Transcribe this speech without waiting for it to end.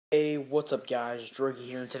Hey, what's up guys, Drogi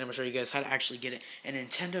here, and today I'm going to show you guys how to actually get a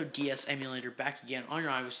Nintendo DS emulator back again on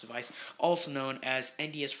your iOS device, also known as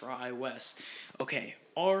NDS4IOS. Okay,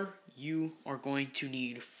 all you are going to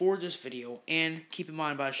need for this video, and keep in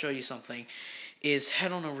mind, about to show you something, is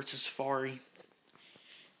head on over to Safari.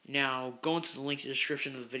 Now, go into the link in the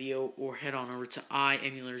description of the video, or head on over to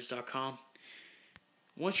iemulators.com.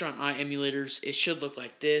 Once you're on iEmulators, it should look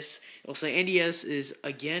like this. It will say NDS is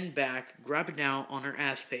again back. Grab it now on our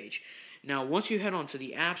apps page. Now, once you head on to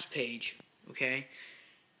the apps page, okay,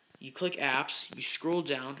 you click apps, you scroll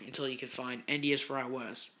down until you can find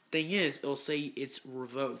NDS4iOS. Thing is, it'll say it's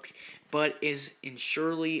revoked, but is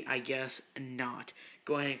surely, I guess, not.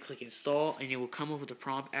 Go ahead and click install, and it will come up with a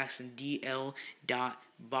prompt asking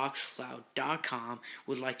dl.boxcloud.com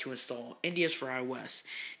would like to install NDS4iOS.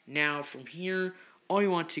 Now, from here, all you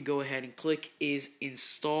want to go ahead and click is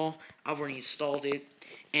install. I've already installed it.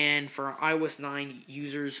 And for our iOS 9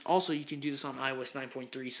 users, also you can do this on iOS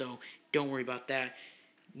 9.3, so don't worry about that.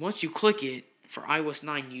 Once you click it, for iOS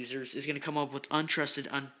 9 users, it's going to come up with Untrusted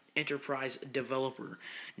Enterprise Developer.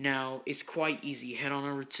 Now, it's quite easy. Head on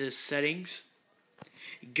over to Settings,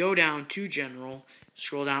 go down to General,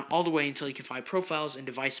 scroll down all the way until you can find Profiles and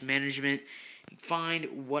Device Management.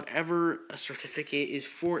 Find whatever a certificate is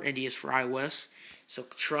for NDS4iOS. So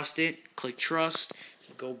trust it, click Trust,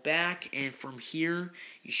 go back, and from here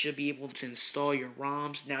you should be able to install your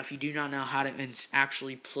ROMs. Now, if you do not know how to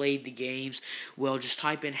actually play the games, well, just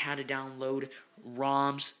type in how to download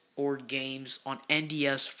ROMs or games on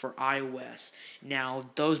NDS for iOS. Now,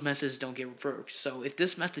 those methods don't get revoked. So if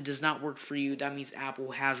this method does not work for you, that means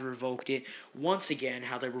Apple has revoked it. Once again,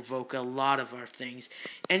 how they revoke a lot of our things.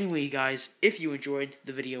 Anyway, guys, if you enjoyed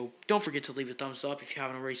the video, don't forget to leave a thumbs up if you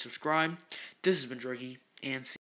haven't already subscribed. This has been Druggy, and see you.